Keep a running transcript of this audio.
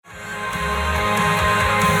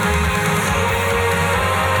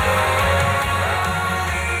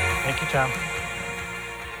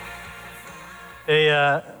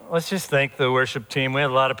Let's just thank the worship team. We had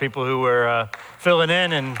a lot of people who were filling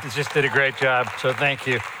in and just did a great job, so thank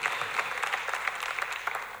you.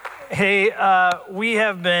 Hey, we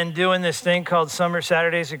have been doing this thing called Summer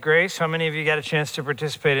Saturdays at Grace. How many of you got a chance to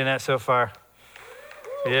participate in that so far?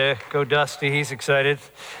 Yeah, go Dusty, he's excited.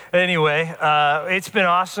 Anyway, it's been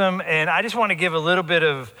awesome, and I just want to give a little bit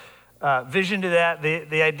of vision to that.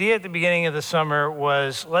 The idea at the beginning of the summer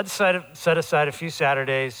was let's set aside a few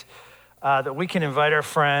Saturdays that we can invite our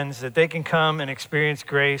friends, that they can come and experience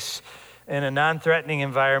grace in a non-threatening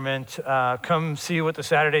environment, come see what the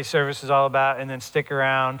Saturday service is all about, and then stick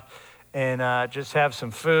around and just have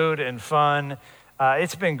some food and fun.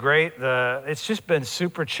 It's been great. It's just been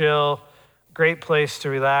super chill. Great place to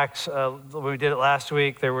relax. When we did it last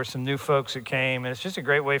week, there were some new folks that came, and it's just a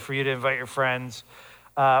great way for you to invite your friends.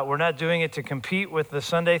 We're not doing it to compete with the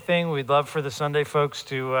Sunday thing. We'd love for the Sunday folks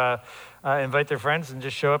to invite their friends and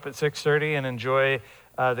just show up at 6:30 and enjoy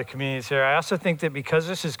the communities here. I also think that because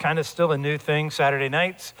this is kind of still a new thing, Saturday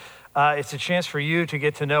nights, it's a chance for you to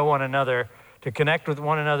get to know one another, to connect with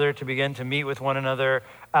one another, to begin to meet with one another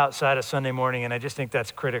outside of Sunday morning, and I just think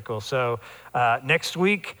that's critical. So next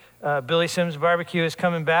week, Billy Sims Barbecue is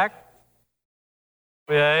coming back.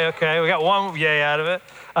 Yeah, okay, we got one yay out of it.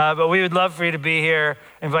 But we would love for you to be here.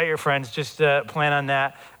 Invite your friends. Just plan on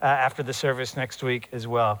that after the service next week as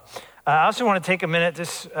well. I also want to take a minute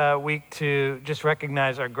this week to just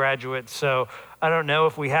recognize our graduates. So I don't know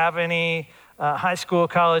if we have any high school,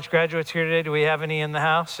 college graduates here today. Do we have any in the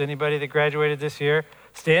house? Anybody that graduated this year?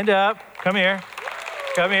 Stand up. Come here.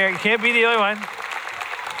 Come here. You can't be the only one.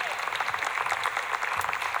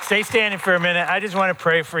 Stay standing for a minute. I just want to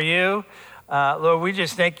pray for you. Lord, we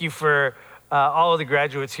just thank you for all of the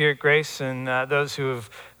graduates here at Grace and those who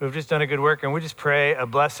have just done a good work. And we just pray a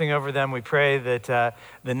blessing over them. We pray that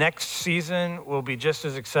the next season will be just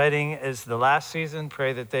as exciting as the last season.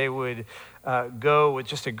 Pray that they would go with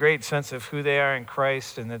just a great sense of who they are in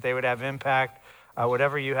Christ and that they would have impact,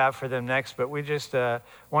 whatever you have for them next. But we just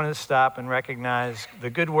wanted to stop and recognize the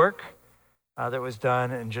good work that was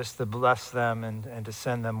done and just to bless them and to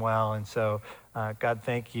send them well. And so, God,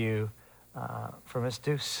 thank you for Miss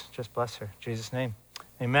Deuce. Just bless her. In Jesus' name.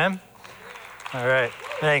 Amen. All right.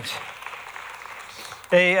 Thanks.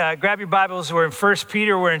 Hey, grab your Bibles. We're in 1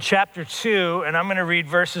 Peter. We're in chapter 2, and I'm going to read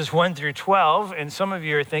verses 1 through 12. And some of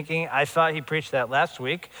you are thinking, I thought he preached that last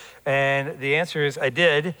week. And the answer is I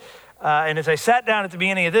did. And as I sat down at the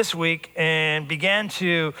beginning of this week and began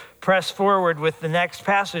to press forward with the next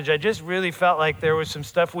passage, I just really felt like there was some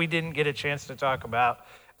stuff we didn't get a chance to talk about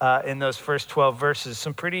in those first 12 verses.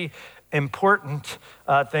 Some pretty important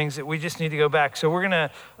things that we just need to go back. So we're going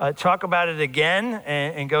to talk about it again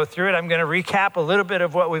and go through it. I'm going to recap a little bit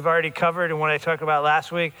of what we've already covered and what I talked about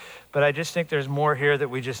last week, but I just think there's more here that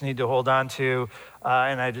we just need to hold on to.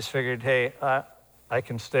 And I just figured, hey, I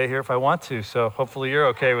can stay here if I want to, so hopefully you're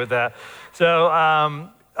okay with that. So I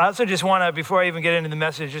also just want to, before I even get into the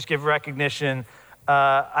message, just give recognition.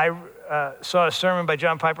 I saw a sermon by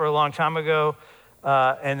John Piper a long time ago,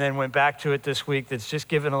 and then went back to it this week that's just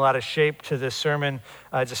given a lot of shape to this sermon.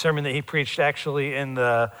 It's a sermon that he preached actually in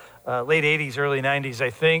the late 80s, early 90s,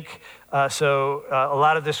 I think. So a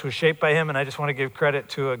lot of this was shaped by him, and I just want to give credit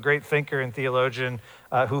to a great thinker and theologian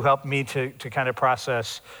who helped me to kind of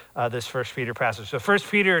process this 1 Peter passage. So 1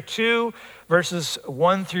 Peter 2, verses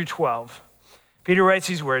 1 through 12. Peter writes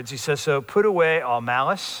these words. He says, so put away all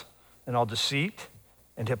malice and all deceit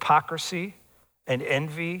and hypocrisy and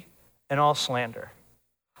envy and all slander.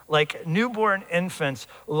 Like newborn infants,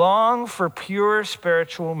 long for pure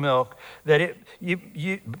spiritual milk, that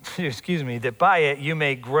that by it you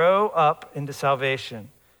may grow up into salvation,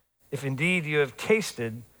 if indeed you have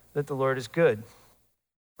tasted that the Lord is good.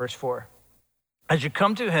 Verse 4. As you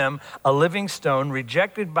come to him, a living stone,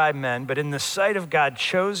 rejected by men, but in the sight of God,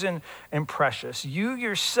 chosen and precious, you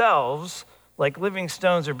yourselves, like living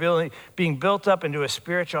stones, are being built up into a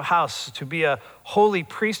spiritual house to be a holy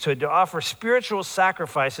priesthood, to offer spiritual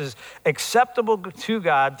sacrifices acceptable to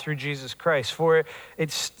God through Jesus Christ. For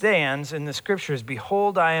it stands in the scriptures,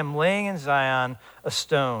 behold, I am laying in Zion a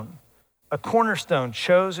stone, a cornerstone,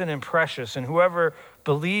 chosen and precious, and whoever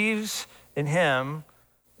believes in him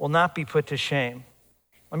will not be put to shame.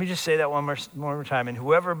 Let me just say that one more time. And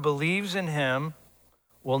whoever believes in him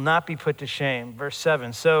will not be put to shame. Verse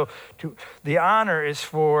 7, so the honor is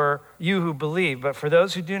for you who believe, but for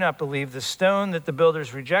those who do not believe, the stone that the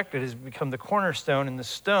builders rejected has become the cornerstone, and the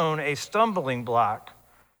stone a stumbling block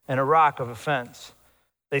and a rock of offense.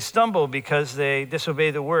 They stumble because they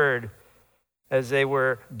disobey the word as they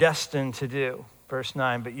were destined to do. Verse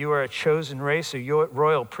 9, but you are a chosen race, a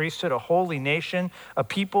royal priesthood, a holy nation, a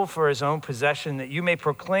people for his own possession, that you may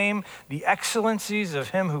proclaim the excellencies of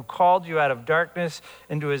him who called you out of darkness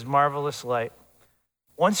into his marvelous light.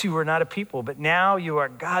 Once you were not a people, but now you are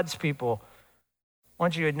God's people.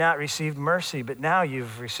 Once you had not received mercy, but now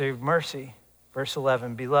you've received mercy. Verse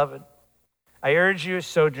 11, beloved, I urge you as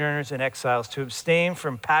sojourners and exiles to abstain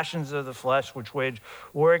from passions of the flesh which wage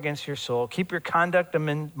war against your soul. Keep your conduct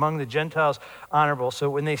among the Gentiles honorable, so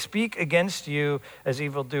when they speak against you as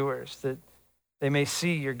evildoers, that they may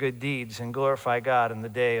see your good deeds and glorify God in the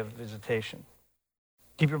day of visitation.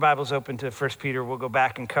 Keep your Bibles open to 1 Peter. We'll go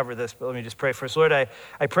back and cover this, but let me just pray first. Lord, I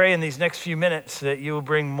pray in these next few minutes that you will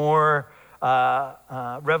bring more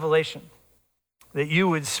revelation, that you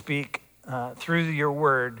would speak through your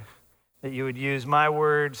word, that you would use my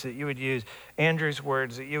words, that you would use Andrew's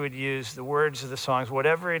words, that you would use the words of the songs,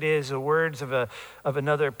 whatever it is, the words of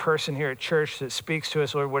another person here at church that speaks to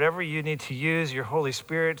us, Lord, whatever you need to use, your Holy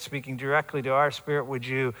Spirit speaking directly to our spirit, would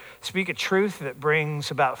you speak a truth that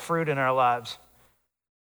brings about fruit in our lives?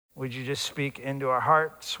 Would you just speak into our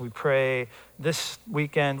hearts? We pray this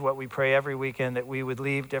weekend, what we pray every weekend, that we would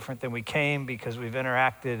leave different than we came because we've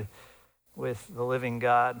interacted with the living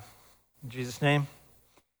God. In Jesus' name.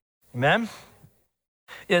 Amen?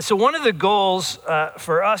 Yeah, so one of the goals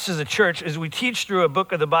for us as a church as we teach through a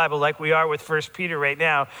book of the Bible like we are with 1 Peter right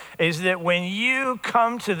now is that when you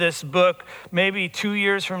come to this book maybe 2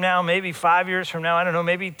 years from now, maybe 5 years from now, I don't know,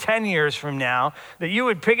 maybe 10 years from now, that you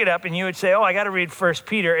would pick it up and you would say, oh, I got to read 1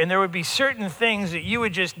 Peter, and there would be certain things that you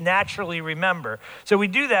would just naturally remember. So we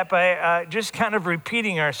do that by just kind of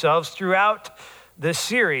repeating ourselves throughout this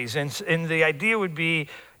series, and the idea would be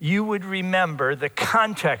you would remember the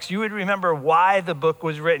context. You would remember why the book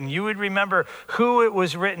was written. You would remember who it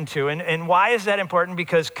was written to. And why is that important?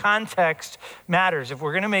 Because context matters. If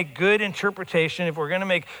we're going to make good interpretation, if we're going to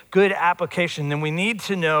make good application, then we need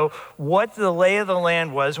to know what the lay of the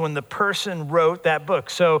land was when the person wrote that book.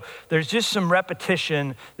 So there's just some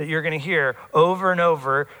repetition that you're going to hear over and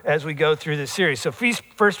over as we go through this series. So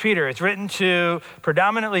 1 Peter, it's written to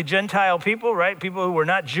predominantly Gentile people, right? People who were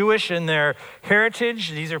not Jewish in their heritage.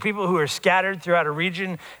 These are people who are scattered throughout a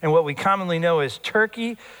region and what we commonly know as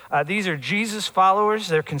Turkey. These are Jesus followers.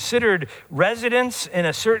 They're considered residents in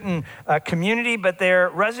a certain community, but they're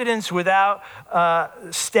residents without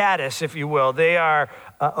status, if you will. They are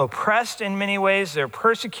oppressed in many ways. They're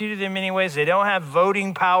persecuted in many ways. They don't have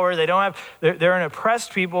voting power. They're an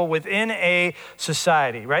oppressed people within a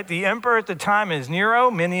society, right? The emperor at the time is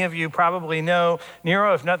Nero. Many of you probably know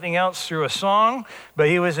Nero, if nothing else, through a song, but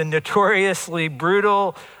he was a notoriously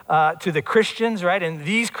brutal to the Christians, right? And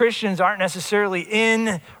these Christians aren't necessarily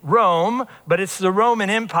in Rome, but it's the Roman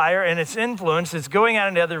Empire and its influence that's going out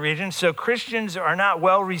into other regions. So Christians are not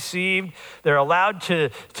well received. They're allowed to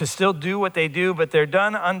still do what they do, but they're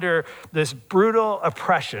done under this brutal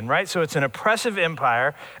oppression, right? So it's an oppressive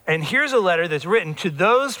empire. And here's a letter that's written to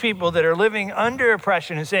those people that are living under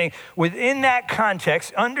oppression and saying, within that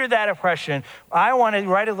context, under that oppression, I want to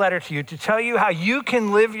write a letter to you to tell you how you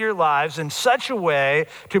can live your lives in such a way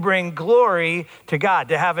to bring glory to God,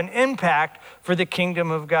 to have an impact for the kingdom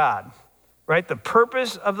of God, right? The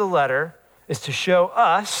purpose of the letter is to show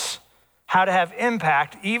us how to have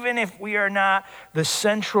impact, even if we are not the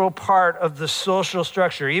central part of the social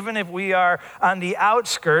structure, even if we are on the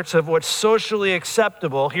outskirts of what's socially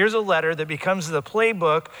acceptable. Here's a letter that becomes the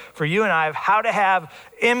playbook for you and I of how to have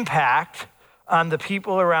impact on the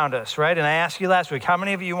people around us, right? And I asked you last week, how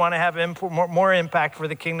many of you want to have more impact for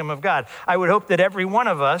the kingdom of God? I would hope that every one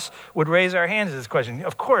of us would raise our hands to this question.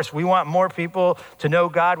 Of course, we want more people to know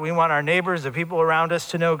God. We want our neighbors, the people around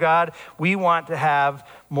us to know God. We want to have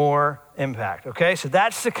more impact, okay? So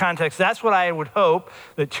that's the context. That's what I would hope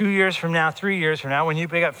that 2 years from now, 3 years from now, when you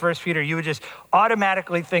pick up 1 Peter, you would just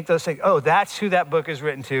automatically think those things, oh, that's who that book is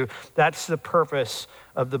written to. That's the purpose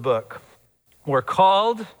of the book. We're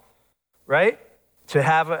called, right, to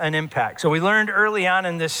have an impact. So we learned early on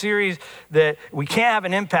in this series that we can't have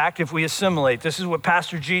an impact if we assimilate. This is what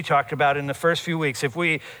Pastor G talked about in the first few weeks. If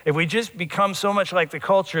we just become so much like the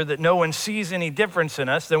culture that no one sees any difference in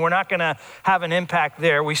us, then we're not going to have an impact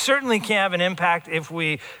there. We certainly can't have an impact if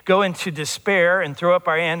we go into despair and throw up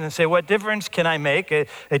our hands and say, what difference can I make? It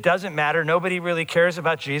doesn't matter. Nobody really cares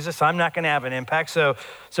about Jesus. I'm not going to have an impact.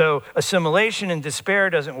 So assimilation and despair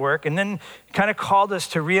doesn't work. And then kind of called us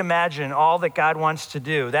to reimagine all that God wants to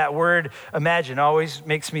do. That word imagine always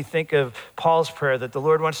makes me think of Paul's prayer that the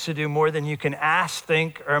Lord wants to do more than you can ask,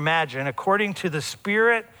 think, or imagine, according to the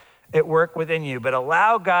Spirit at work within you. But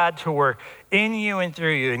allow God to work in you and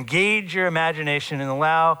through you. Engage your imagination and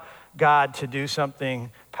allow God to do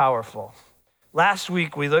something powerful. Last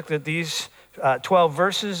week, we looked at these 12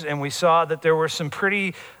 verses, and we saw that there were some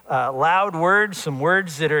pretty loud words, some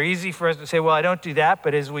words that are easy for us to say, well, I don't do that.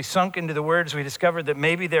 But as we sunk into the words, we discovered that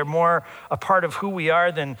maybe they're more a part of who we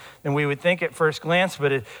are than we would think at first glance.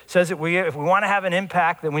 But it says that if we want to have an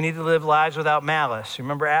impact, then we need to live lives without malice.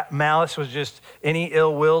 Remember, malice was just any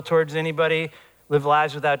ill will towards anybody. Live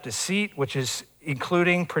lives without deceit, which is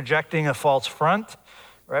including projecting a false front.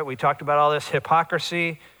 Right? We talked about all this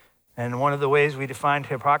hypocrisy. And one of the ways we defined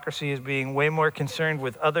hypocrisy is being way more concerned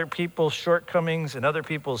with other people's shortcomings and other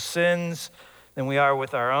people's sins than we are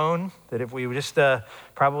with our own. That if we just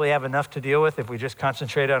probably have enough to deal with if we just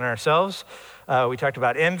concentrate on ourselves. We talked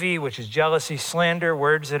about envy, which is jealousy, slander,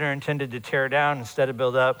 words that are intended to tear down instead of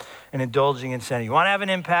build up, and indulging in sin. You want to have an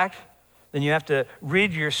impact? Then you have to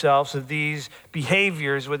rid yourselves of these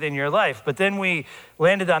behaviors within your life. But then we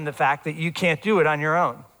landed on the fact that you can't do it on your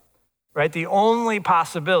own. Right? The only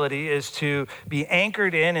possibility is to be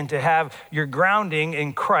anchored in and to have your grounding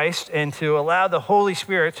in Christ and to allow the Holy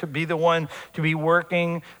Spirit to be the one to be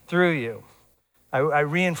working through you. I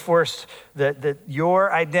reinforced that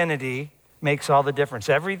your identity makes all the difference.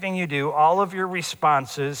 Everything you do, all of your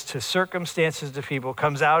responses to circumstances, to people,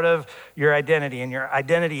 comes out of your identity, and your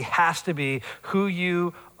identity has to be who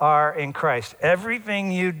you are in Christ.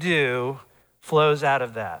 Everything you do flows out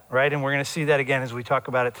of that, right? And we're going to see that again as we talk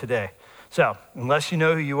about it today. So, unless you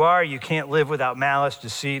know who you are, you can't live without malice,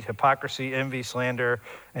 deceit, hypocrisy, envy, slander,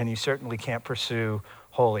 and you certainly can't pursue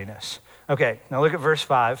holiness. Okay, now look at verse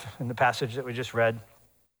 5 in the passage that we just read,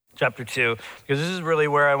 chapter 2, because this is really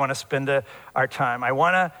where I want to spend our time. I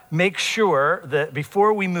want to make sure that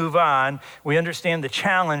before we move on, we understand the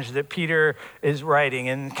challenge that Peter is writing,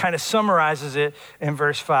 and kind of summarizes it in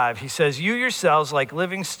verse 5. He says, "You yourselves, like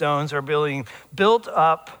living stones, are being built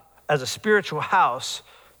up as a spiritual house,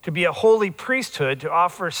 to be a holy priesthood, to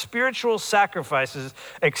offer spiritual sacrifices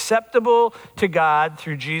acceptable to God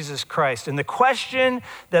through Jesus Christ." And the question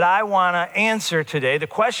that I want to answer today, the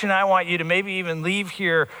question I want you to maybe even leave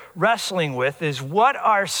here wrestling with, is what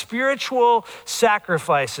are spiritual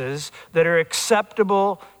sacrifices that are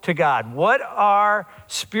acceptable to God? What are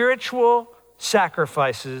spiritual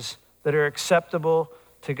sacrifices that are acceptable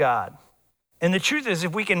to God? And the truth is,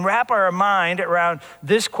 if we can wrap our mind around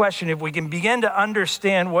this question, if we can begin to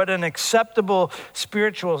understand what an acceptable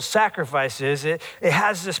spiritual sacrifice is, it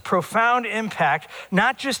has this profound impact,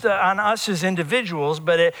 not just on us as individuals,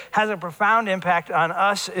 but it has a profound impact on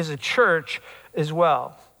us as a church as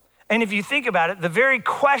well. And if you think about it, the very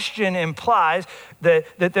question implies that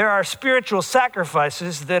there are spiritual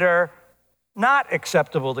sacrifices that are not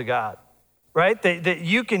acceptable to God. Right? That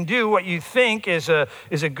you can do what you think is a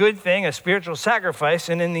good thing, a spiritual sacrifice,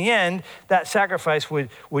 and in the end, that sacrifice would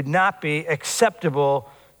not be acceptable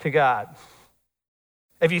to God.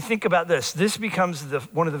 If you think about this becomes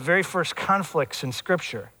one of the very first conflicts in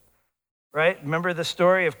Scripture, right? Remember the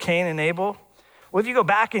story of Cain and Abel? Well, if you go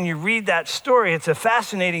back and you read that story, it's a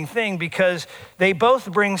fascinating thing because they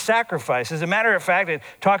both bring sacrifice. As a matter of fact, it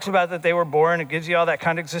talks about that they were born. It gives you all that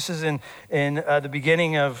context. This is in the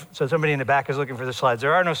beginning of, so somebody in the back is looking for the slides.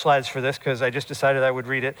 There are no slides for this because I just decided I would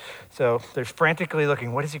read it. So they're frantically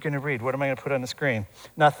looking, what is he going to read? What am I going to put on the screen?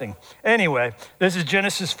 Nothing. Anyway, this is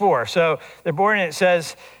Genesis 4. So they're born and it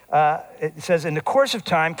says, in the course of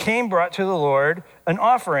time, Cain brought to the Lord an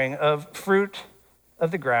offering of fruit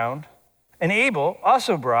of the ground. And Abel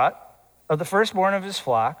also brought of the firstborn of his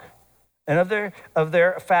flock and of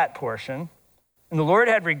their fat portion. And the Lord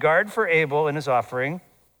had regard for Abel and his offering,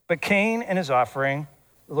 but Cain and his offering,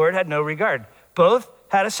 the Lord had no regard. Both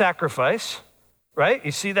had a sacrifice, right?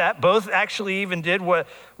 You see that? Both actually even did what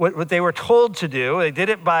they were told to do. They did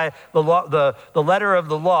it by the law, the letter of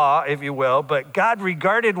the law, if you will, but God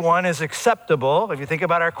regarded one as acceptable, if you think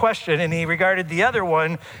about our question, and he regarded the other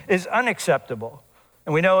one as unacceptable.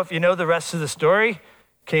 And we know, if you know the rest of the story,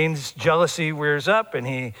 Cain's jealousy rears up and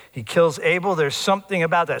he kills Abel. There's something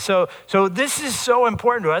about that. So this is so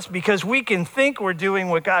important to us because we can think we're doing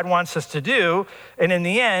what God wants us to do, and in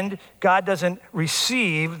the end, God doesn't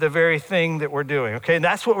receive the very thing that we're doing, okay? And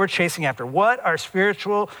that's what we're chasing after. What are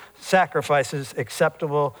spiritual sacrifices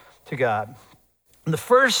acceptable to God? And the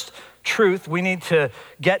first truth we need to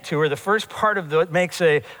get to, or the first part of what makes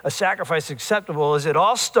a sacrifice acceptable, is it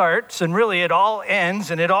all starts and really it all ends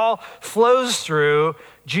and it all flows through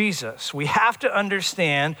Jesus. We have to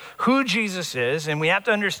understand who Jesus is, and we have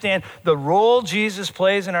to understand the role Jesus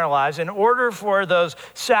plays in our lives in order for those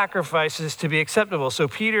sacrifices to be acceptable. So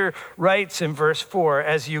Peter writes in verse 4,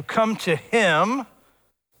 as you come to him,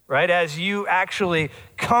 right, as you actually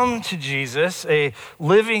come to Jesus, a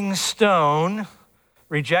living stone,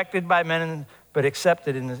 rejected by men but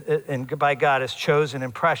accepted and by God as chosen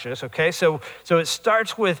and precious, okay? So it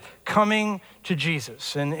starts with coming to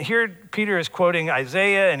Jesus. And here Peter is quoting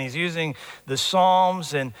Isaiah, and he's using the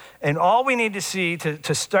Psalms, and all we need to see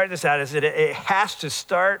to start this out is that it has to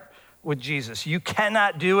start with Jesus. You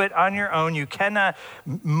cannot do it on your own. You cannot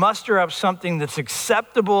muster up something that's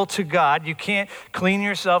acceptable to God. You can't clean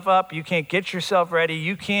yourself up. You can't get yourself ready.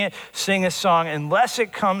 You can't sing a song unless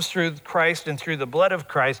it comes through Christ and through the blood of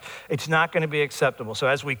Christ. It's not going to be acceptable. So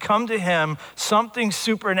as we come to him, something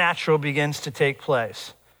supernatural begins to take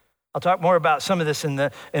place. I'll talk more about some of this in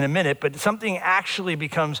a minute, but something actually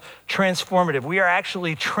becomes transformative. We are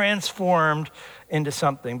actually transformed into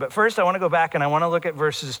something. But first, I want to go back and I want to look at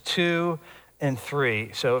verses 2 and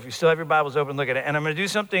 3. So if you still have your Bibles open, look at it. And I'm going to do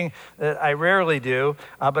something that I rarely do,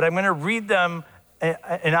 but I'm going to read them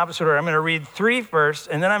in opposite order. I'm going to read 3 first,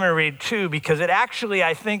 and then I'm going to read 2, because it actually,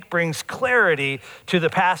 I think, brings clarity to the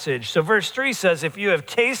passage. So verse 3 says, if you have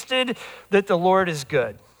tasted that the Lord is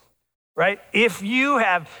good, right? If you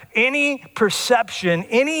have any perception,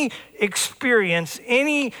 any experience,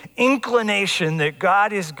 any inclination that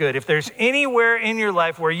God is good, if there's anywhere in your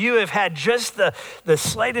life where you have had just the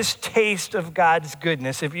slightest taste of God's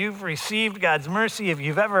goodness, if you've received God's mercy, if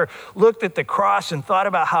you've ever looked at the cross and thought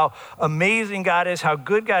about how amazing God is, how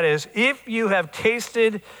good God is, if you have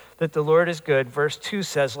tasted that the Lord is good, verse 2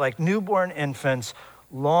 says, like newborn infants,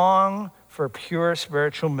 long for pure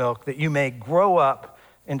spiritual milk, that you may grow up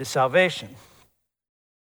into salvation.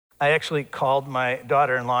 I actually called my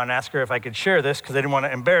daughter-in-law and asked her if I could share this because I didn't want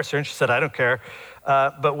to embarrass her, and she said, I don't care.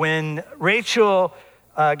 But when Rachel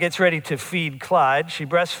gets ready to feed Clyde, she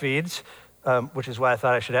breastfeeds, which is why I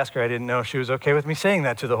thought I should ask her. I didn't know if she was okay with me saying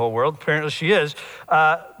that to the whole world. Apparently she is.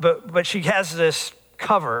 But she has this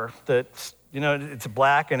cover that's, it's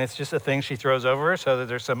black, and it's just a thing she throws over her so that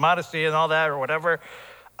there's some modesty and all that or whatever.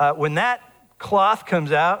 When that cloth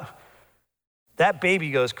comes out, that baby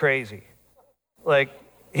goes crazy. Like,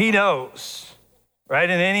 he knows, right?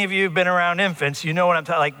 And any of you who've been around infants, you know what I'm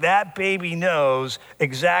talking, like that baby knows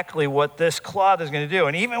exactly what this cloth is going to do.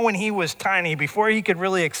 And even when he was tiny, before he could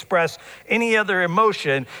really express any other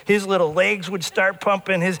emotion, his little legs would start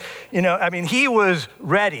pumping, he was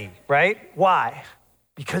ready, right? Why?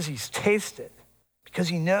 Because he's tasted. Because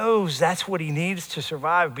he knows that's what he needs to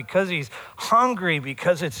survive, because he's hungry,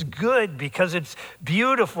 because it's good, because it's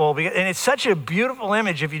beautiful. And it's such a beautiful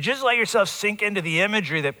image. If you just let yourself sink into the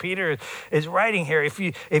imagery that Peter is writing here, if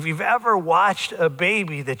you've ever watched a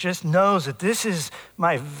baby that just knows that this is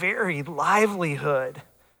my very livelihood,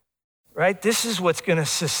 right? This is what's going to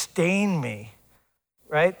sustain me.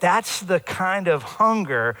 Right? That's the kind of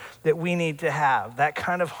hunger that we need to have, that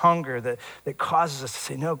kind of hunger that causes us to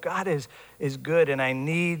say, no, God is good and I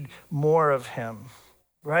need more of him,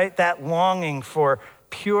 right? That longing for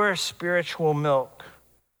pure spiritual milk.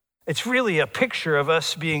 It's really a picture of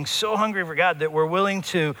us being so hungry for God that we're willing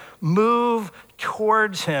to move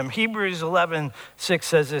towards him. Hebrews 11:6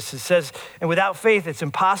 says this. It says, and without faith, it's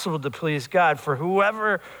impossible to please God, for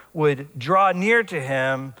whoever would draw near to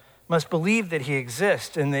him must believe that he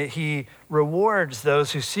exists and that he rewards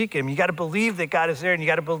those who seek him. You got to believe that God is there, and you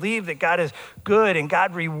got to believe that God is good, and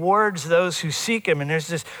God rewards those who seek him. And there's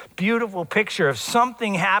this beautiful picture of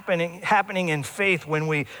something happening in faith when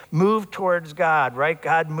we move towards God, right?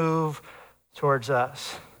 God move towards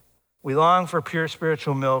us. We long for pure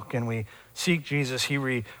spiritual milk, and we seek Jesus. He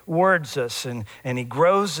rewards us, and he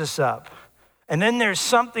grows us up. And then there's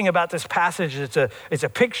something about this passage. It's a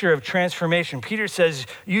picture of transformation. Peter says,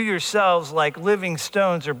 you yourselves, like living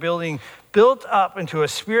stones, are built up into a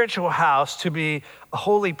spiritual house to be a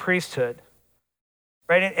holy priesthood.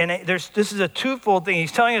 Right? And this is a twofold thing.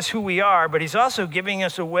 He's telling us who we are, but he's also giving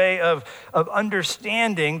us a way of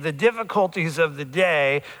understanding the difficulties of the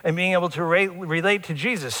day and being able to relate to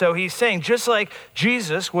Jesus. So he's saying, just like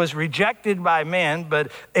Jesus was rejected by man,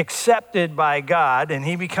 but accepted by God, and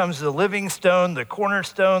he becomes the living stone, the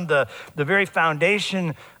cornerstone, the very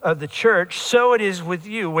foundation of the church, so it is with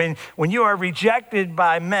you. When you are rejected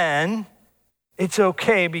by men, it's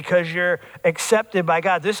okay because you're accepted by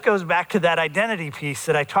God. This goes back to that identity piece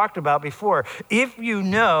that I talked about before. If you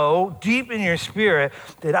know deep in your spirit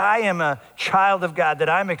that I am a child of God, that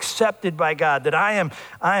I'm accepted by God, that I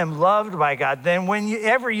am loved by God, then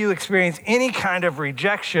whenever you experience any kind of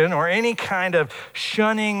rejection or any kind of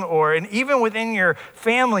shunning, and even within your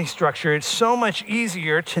family structure, it's so much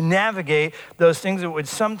easier to navigate those things that would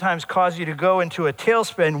sometimes cause you to go into a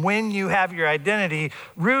tailspin when you have your identity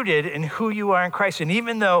rooted in who you are in Christ. And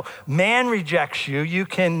even though man rejects you, you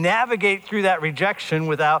can navigate through that rejection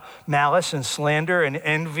without malice and slander and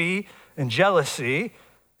envy and jealousy,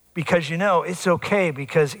 because you know it's okay,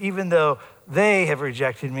 because even though they have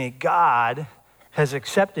rejected me, God has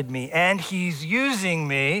accepted me, and he's using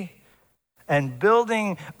me and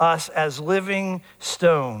building us as living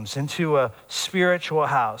stones into a spiritual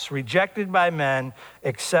house, rejected by men,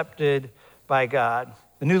 accepted by God.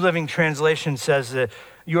 The New Living Translation says that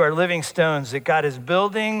you are living stones that God is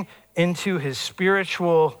building into his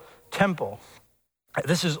spiritual temple.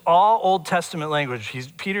 This is all Old Testament language.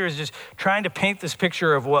 Peter is just trying to paint this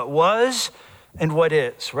picture of what was and what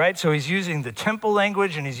is, right? So he's using the temple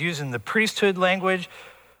language and he's using the priesthood language.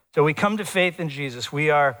 So we come to faith in Jesus. We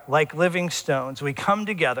are like living stones. We come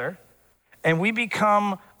together and we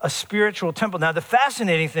become a spiritual temple. Now, the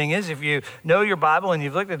fascinating thing is, if you know your Bible and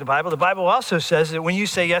you've looked at the Bible also says that when you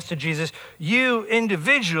say yes to Jesus, you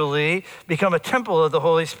individually become a temple of the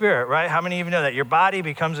Holy Spirit, right? How many of you know that? Your body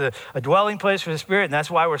becomes a dwelling place for the Spirit, and that's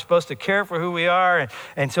why we're supposed to care for who we are.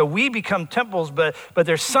 And so we become temples, but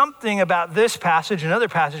there's something about this passage and other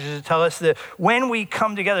passages that tell us that when we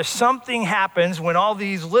come together, something happens when all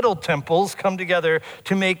these little temples come together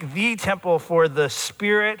to make the temple for the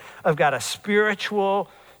Spirit of God, a spiritual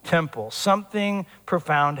temple. Something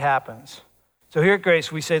profound happens. So here at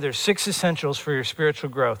Grace, we say there's 6 essentials for your spiritual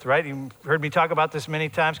growth, right? You've heard me talk about this many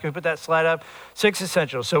times. Can we put that slide up? 6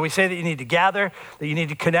 essentials. So we say that you need to gather, that you need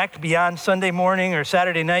to connect beyond Sunday morning or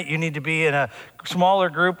Saturday night. You need to be in a smaller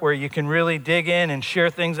group where you can really dig in and share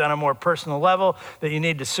things on a more personal level, that you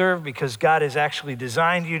need to serve because God has actually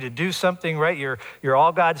designed you to do something, right? You're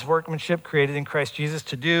all God's workmanship created in Christ Jesus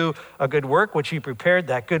to do a good work, which he prepared.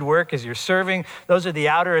 That good work is your serving. Those are the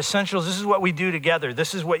outer essentials. This is what we do together.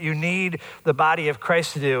 This is what you need the body of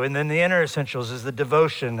Christ to do. And then the inner essentials is the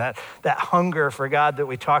devotion, that hunger for God that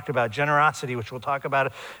we talked about, generosity, which we'll talk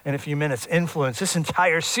about in a few minutes, influence. This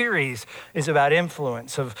entire series is about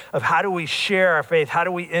influence, of how do we share our faith? How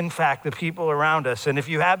do we impact the people around us? And if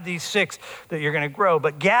you have these 6, that you're going to grow.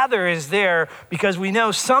 But gather is there because we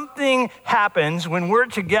know something happens when we're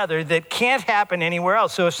together that can't happen anywhere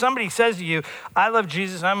else. So if somebody says to you, I love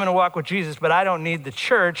Jesus, I'm going to walk with Jesus, but I don't need the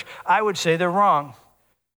church, I would say they're wrong.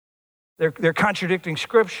 They're contradicting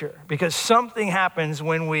Scripture because something happens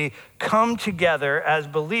when we come together as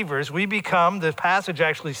believers. We become, the passage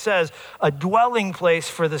actually says, a dwelling place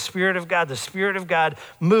for the Spirit of God. The Spirit of God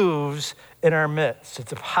moves in our midst.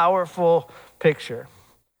 It's a powerful picture.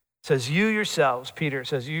 It says, you yourselves, Peter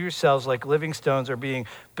says, you yourselves like living stones are being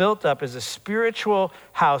built up as a spiritual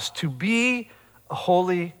house to be a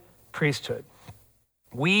holy priesthood.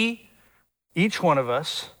 We, each one of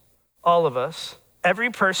us, all of us,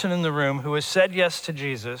 every person in the room who has said yes to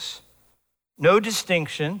Jesus, no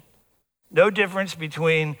distinction, no difference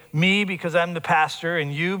between me because I'm the pastor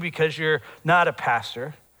and you because you're not a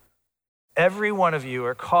pastor. Every one of you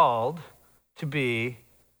are called to be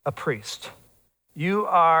a priest. You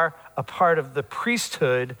are a part of the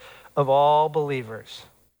priesthood of all believers.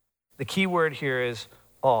 The key word here is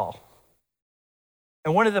all.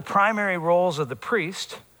 And one of the primary roles of the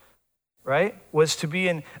priest, right, was to be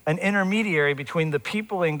an intermediary between the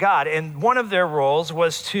people and God. And one of their roles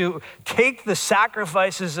was to take the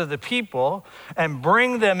sacrifices of the people and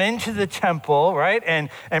bring them into the temple, right,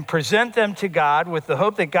 and present them to God with the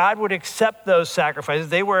hope that God would accept those sacrifices.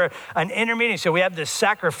 They were an intermediary. So we have this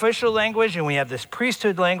sacrificial language and we have this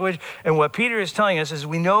priesthood language. And what Peter is telling us is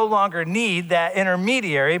we no longer need that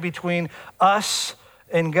intermediary between us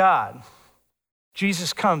and God.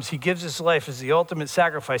 Jesus comes, he gives his life as the ultimate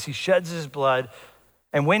sacrifice. He sheds his blood.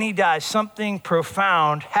 And when he dies, something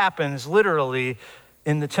profound happens literally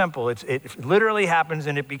in the temple. It literally happens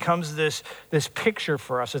and it becomes this picture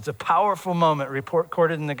for us. It's a powerful moment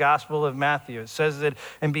recorded in the Gospel of Matthew. It says that,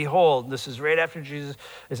 and behold, this is right after Jesus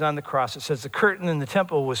is on the cross. It says the curtain in the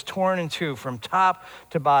temple was torn in two from top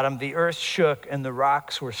to bottom. The earth shook and the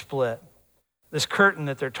rocks were split. This curtain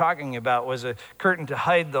that they're talking about was a curtain to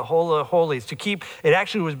hide the Holy of Holies, it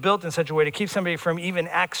actually was built in such a way to keep somebody from even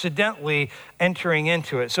accidentally entering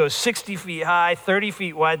into it. So it's 60 feet high, 30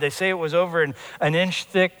 feet wide. They say it was over an inch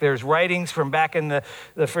thick. There's writings from back in the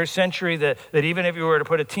first century that even if you were to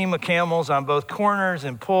put a team of camels on both corners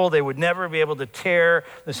and pull, they would never be able to tear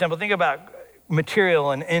the symbol. Think about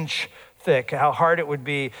material an inch thick, how hard it would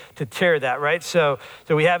be to tear that, right? So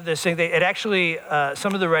we have this thing. It actually,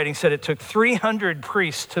 some of the writings said it took 300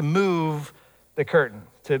 priests to move the curtain,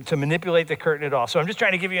 to manipulate the curtain at all. So I'm just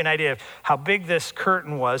trying to give you an idea of how big this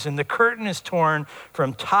curtain was. And the curtain is torn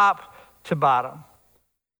from top to bottom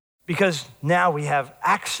because now we have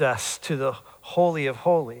access to the Holy of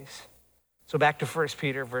Holies. So back to 1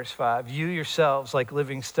 Peter verse 5. You yourselves, like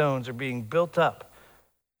living stones, are being built up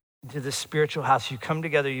into this spiritual house. You come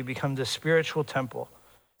together, you become this spiritual temple.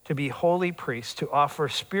 to be holy priests, to offer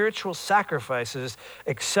spiritual sacrifices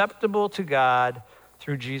acceptable to God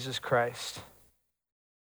through Jesus Christ.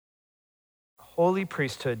 Holy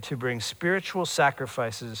priesthood to bring spiritual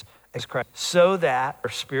sacrifices as Christ, so that our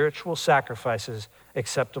spiritual sacrifices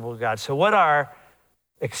acceptable to God. So what are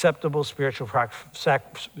acceptable spiritual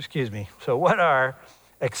So what are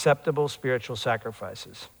acceptable spiritual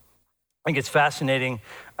sacrifices? I think it's fascinating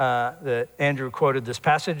that Andrew quoted this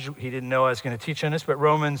passage. He didn't know I was going to teach on this, but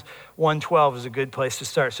Romans 1:12 is a good place to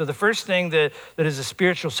start. So the first thing that is a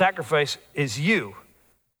spiritual sacrifice is you.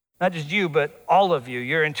 Not just you, but all of you.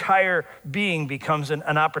 Your entire being becomes an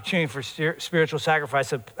opportunity for spiritual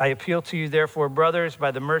sacrifice. I appeal to you, therefore, brothers,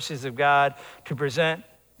 by the mercies of God, to present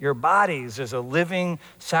your bodies as a living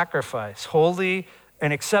sacrifice, holy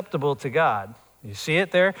and acceptable to God. You see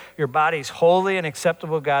it there? Your body's holy and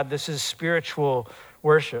acceptable to God. This is spiritual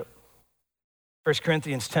worship. 1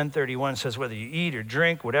 Corinthians 10:31 says, whether you eat or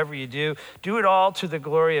drink, whatever you do it all to the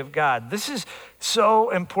glory of God. This is so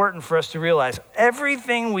important for us to realize.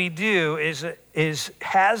 Everything we do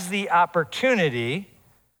has the opportunity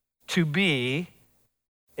to be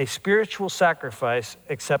a spiritual sacrifice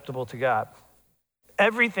acceptable to God.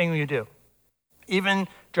 Everything you do, even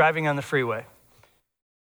driving on the freeway.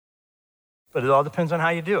 But it all depends on how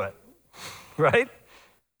you do it, right?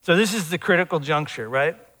 So this is the critical juncture,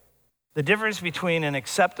 right? The difference between an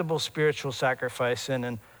acceptable spiritual sacrifice and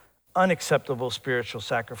an unacceptable spiritual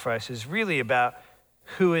sacrifice is really about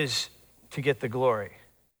who is to get the glory,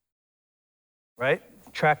 right?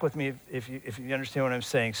 Track with me if you understand what I'm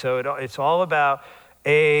saying. So it's all about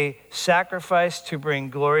a sacrifice to bring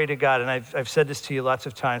glory to God. And I've said this to you lots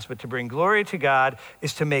of times, but to bring glory to God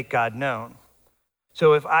is to make God known.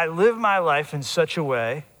 So if I live my life in such a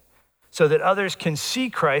way so that others can see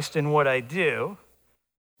Christ in what I do,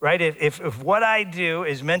 right? If what I do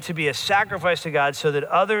is meant to be a sacrifice to God so that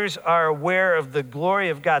others are aware of the glory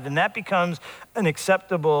of God, then that becomes an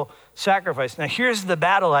acceptable sacrifice. Now, here's the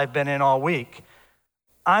battle I've been in all week.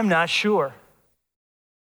 I'm not sure.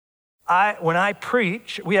 When I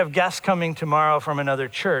preach, we have guests coming tomorrow from another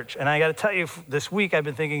church. And I got to tell you, this week I've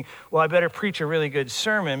been thinking, well, I better preach a really good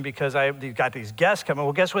sermon because I've got these guests coming.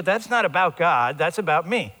 Well, guess what? That's not about God. That's about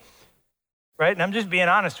me. Right? And I'm just being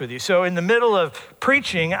honest with you. So in the middle of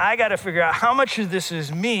preaching, I got to figure out how much of this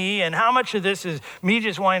is me and how much of this is me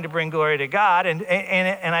just wanting to bring glory to God. And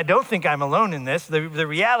I don't think I'm alone in this. The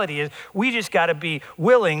reality is we just got to be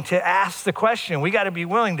willing to ask the question. We got to be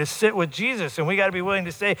willing to sit with Jesus, and we got to be willing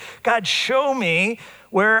to say, God, show me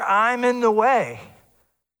where I'm in the way.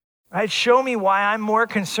 Right? Show me why I'm more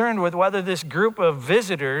concerned with whether this group of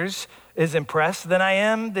visitors is impressed than I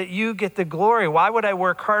am that you get the glory. Why would I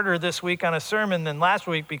work harder this week on a sermon than last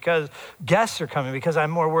week because guests are coming, because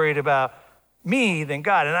I'm more worried about me than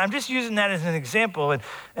God? And I'm just using that as an example. And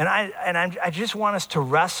I just want us to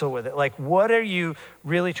wrestle with it. Like, what are you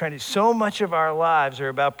really trying to do? So much of our lives are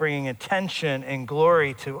about bringing attention and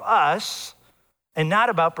glory to us and not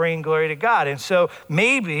about bringing glory to God. And so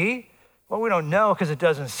maybe, well, we don't know because it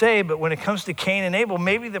doesn't say, but when it comes to Cain and Abel,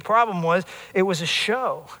 maybe the problem was it was a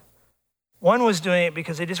show. One was doing it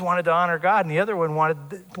because they just wanted to honor God, and the other one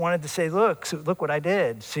wanted to say, look what I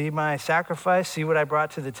did. See my sacrifice, see what I brought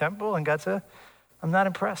to the temple. And God said, I'm not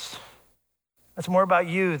impressed. That's more about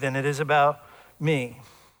you than it is about me.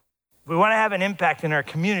 If we want to have an impact in our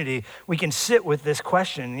community, we can sit with this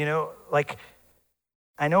question, like,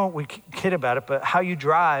 I know we kid about it, but how you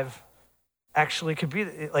drive actually could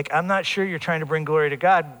be, like, I'm not sure you're trying to bring glory to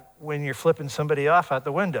God when you're flipping somebody off out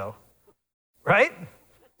the window, right?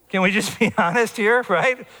 Can we just be honest here,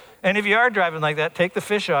 right? And if you are driving like that, take the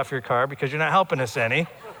fish off your car because you're not helping us any.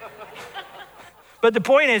 But the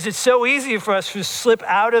point is, it's so easy for us to slip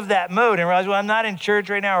out of that mode and realize, well, I'm not in church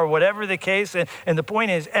right now or whatever the case. And the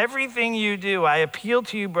point is, everything you do, I appeal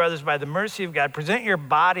to you, brothers, by the mercy of God, present your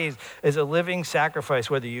bodies as a living sacrifice.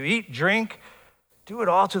 Whether you eat, drink, do it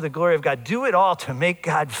all to the glory of God. Do it all to make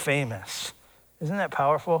God famous. Isn't that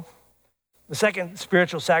powerful? The second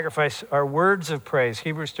spiritual sacrifice are words of praise.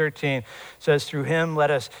 Hebrews 13 says, through him,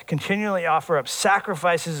 let us continually offer up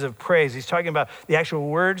sacrifices of praise. He's talking about the actual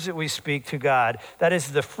words that we speak to God. That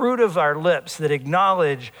is the fruit of our lips that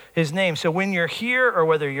acknowledge his name. So when you're here or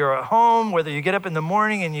whether you're at home, whether you get up in the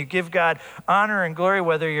morning and you give God honor and glory,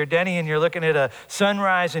 whether you're Denny and you're looking at a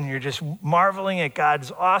sunrise and you're just marveling at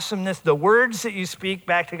God's awesomeness, the words that you speak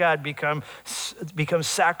back to God become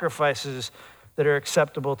sacrifices that are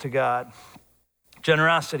acceptable to God.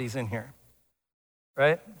 Generosity's in here,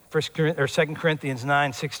 right? 2 Corinthians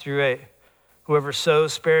 9, 6-8. Whoever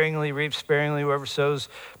sows sparingly reaps sparingly. Whoever sows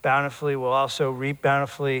bountifully will also reap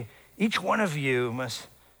bountifully. Each one of you must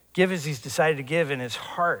give as he's decided to give in his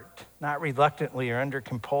heart, not reluctantly or under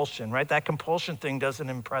compulsion, right? That compulsion thing doesn't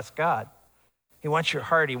impress God. He wants your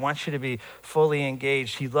heart. He wants you to be fully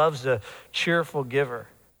engaged. He loves a cheerful giver.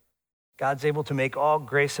 God's able to make all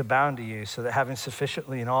grace abound to you so that having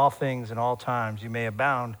sufficiently in all things and all times, you may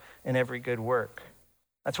abound in every good work.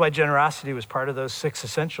 That's why generosity was part of those 6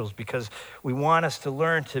 essentials, because we want us to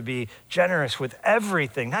learn to be generous with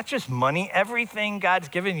everything, not just money, everything God's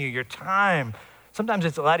given you, your time. Sometimes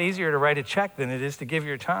it's a lot easier to write a check than it is to give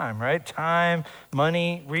your time, right? Time,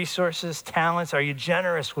 money, resources, talents. Are you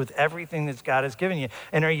generous with everything that God has given you?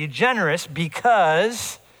 And are you generous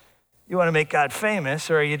because you want to make God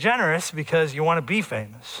famous, or are you generous because you want to be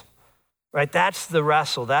famous, right? That's the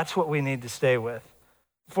wrestle. That's what we need to stay with.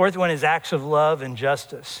 4th one is acts of love and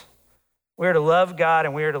justice. We are to love God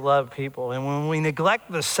and we are to love people. And when we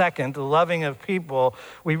neglect the second, the loving of people,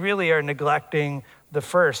 we really are neglecting the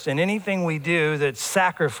first. And anything we do that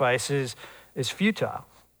sacrifices is futile.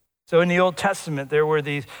 So in the Old Testament, there were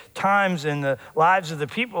these times in the lives of the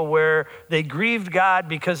people where they grieved God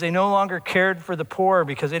because they no longer cared for the poor,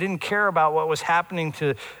 because they didn't care about what was happening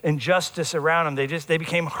to injustice around them. They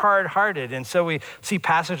became hard-hearted. And so we see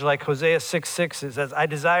passage like Hosea 6:6. It says, I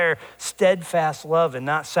desire steadfast love and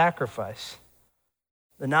not sacrifice,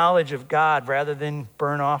 the knowledge of God rather than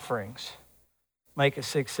burnt offerings. Micah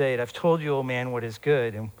 6:8, I've told you, O man, what is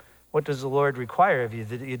good. And what does the Lord require of you?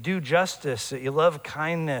 That you do justice, that you love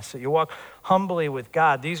kindness, that you walk humbly with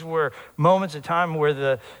God. These were moments of time where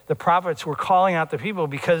the prophets were calling out the people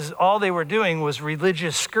because all they were doing was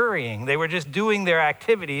religious scurrying. They were just doing their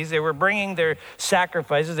activities. They were bringing their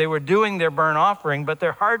sacrifices. They were doing their burnt offering, but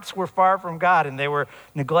their hearts were far from God, and they were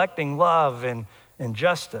neglecting love and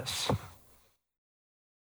justice.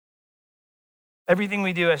 Everything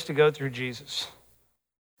we do has to go through Jesus.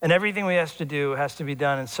 And everything we have to do has to be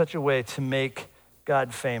done in such a way to make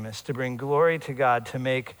God famous, to bring glory to God, to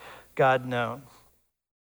make God known.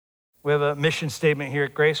 We have a mission statement here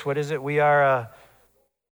at Grace. What is it? We are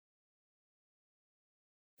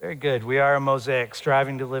very good. We are a mosaic,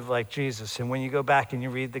 striving to live like Jesus. And when you go back and you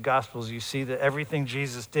read the Gospels, you see that everything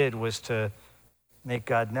Jesus did was to make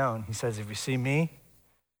God known. He says, if you see me,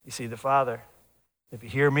 you see the Father. If you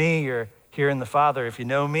hear me, you're hearing the Father. If you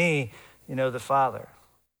know me, you know the Father.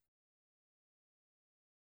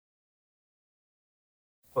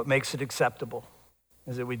 What makes it acceptable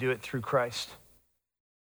is that we do it through Christ.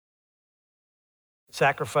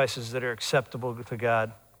 Sacrifices that are acceptable to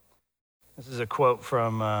God. This is a quote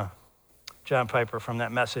from John Piper from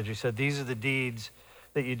that message. He said, these are the deeds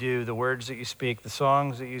that you do, the words that you speak, the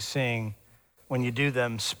songs that you sing, when you do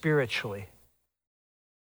them spiritually,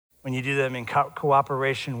 when you do them in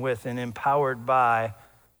cooperation with and empowered by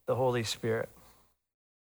the Holy Spirit.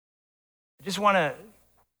 I just want to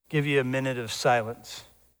give you a minute of silence.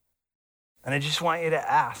 And I just want you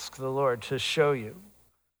to ask the Lord to show you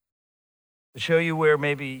where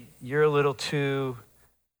maybe you're a little too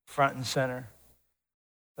front and center.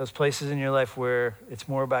 Those places in your life where it's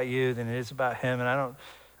more about you than it is about him. And I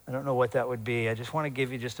don't know what that would be. I just want to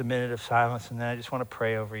give you just a minute of silence, and then I just want to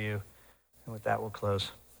pray over you. And with that, we'll close.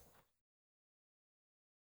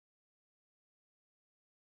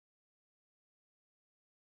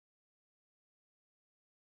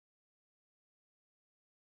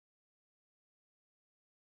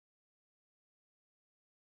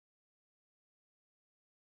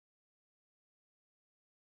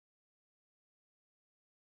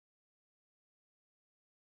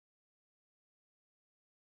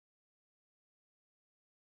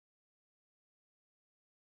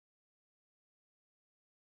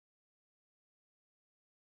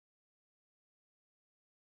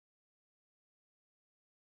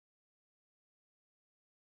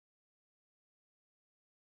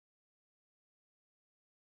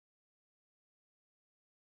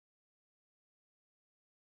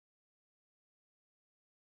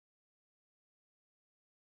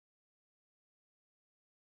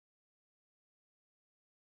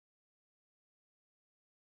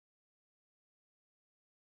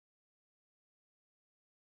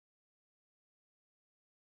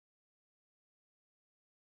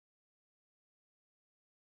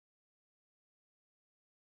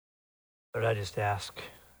 Lord, I just ask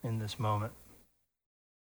in this moment,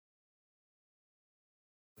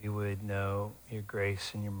 we would know your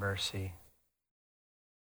grace and your mercy.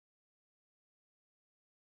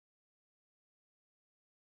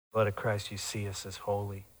 Blood of Christ, you see us as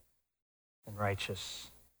holy and righteous.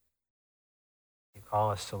 You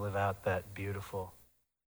call us to live out that beautiful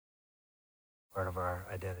part of our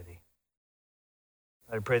identity.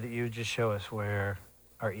 I pray that you would just show us where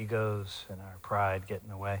our egos and our pride get in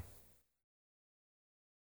the way.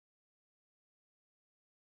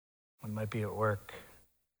 It might be at work,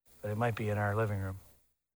 but it might be in our living room.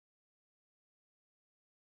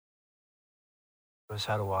 Show us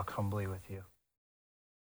how to walk humbly with you.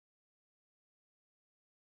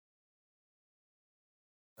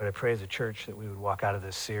 But I pray as a church that we would walk out of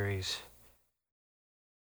this series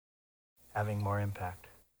having more impact.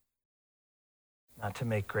 Not to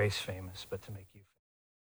make Grace famous, but to make you famous.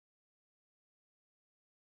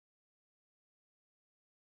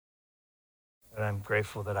 But I'm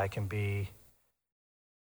grateful that I can be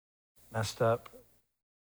messed up,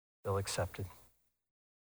 still accepted.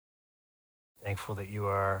 Thankful that you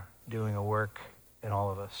are doing a work in all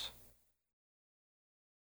of us.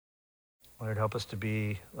 Lord, help us to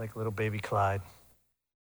be like little baby Clyde,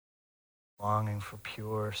 longing for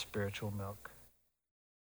pure spiritual milk.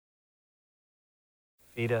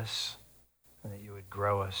 Feed us, and that you would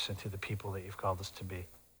grow us into the people that you've called us to be.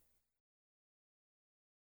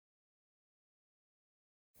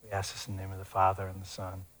 We ask this in the name of the Father and the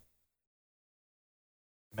Son.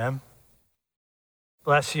 Amen.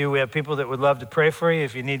 Bless you. We have people that would love to pray for you.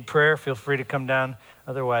 If you need prayer, feel free to come down.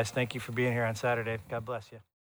 Otherwise, thank you for being here on Saturday. God bless you.